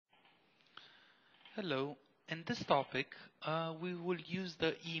Hello. In this topic, we will use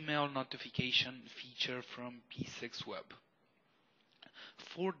the email notification feature from P6 Web.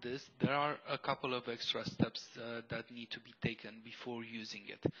 For this, there are a couple of extra steps that need to be taken before using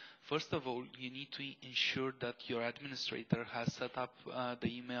it. First of all, you need to ensure that your administrator has set up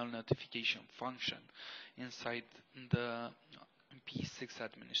the email notification function inside the P6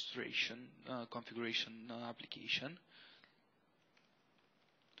 administration configuration application.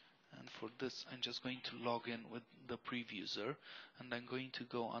 And for this, I'm just going to log in with the previewer, and I'm going to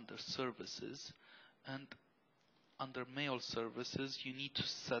go under services, and under mail services you need to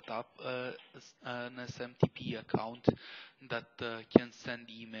set up an SMTP account that can send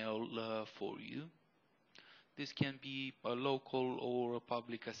email for you. This can be a local or a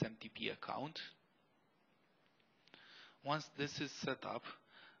public SMTP account. Once this is set up,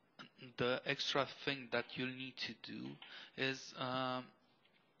 the extra thing that you'll need to do is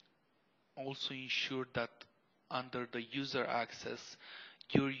also ensure that under the user access,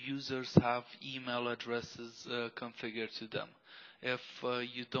 your users have email addresses configured to them. If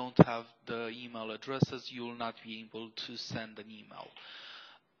you don't have the email addresses, you will not be able to send an email.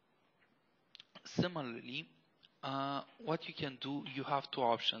 Similarly, what you can do, you have two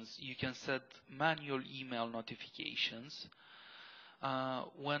options. You can set manual email notifications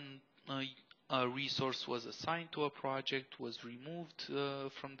when a resource was assigned to a project, was removed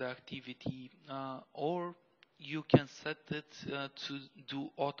from the activity, or you can set it to do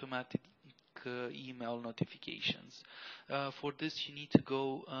automatic email notifications. For this, you need to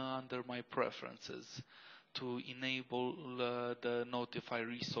go under My Preferences to enable the notify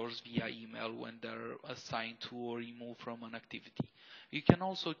resource via email when they're assigned to or removed from an activity. You can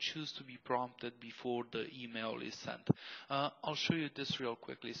also choose to be prompted before the email is sent. I'll show you this real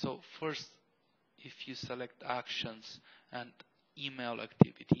quickly. So first, if you select Actions and Email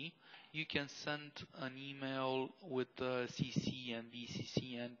Activity, you can send an email with CC and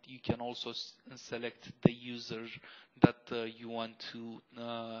BCC, and you can also select the user that you want to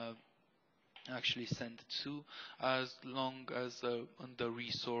actually send it to, as long as the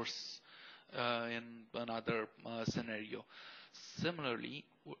resource in another scenario. Similarly,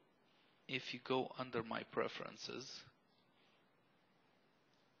 if you go under My Preferences,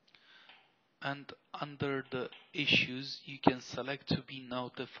 and under the issues, you can select to be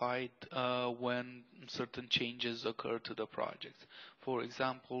notified when certain changes occur to the project. For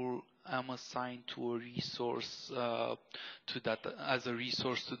example, I'm assigned to a resource as a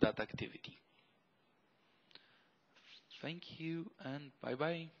resource to that activity. Thank you, and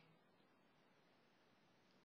bye-bye.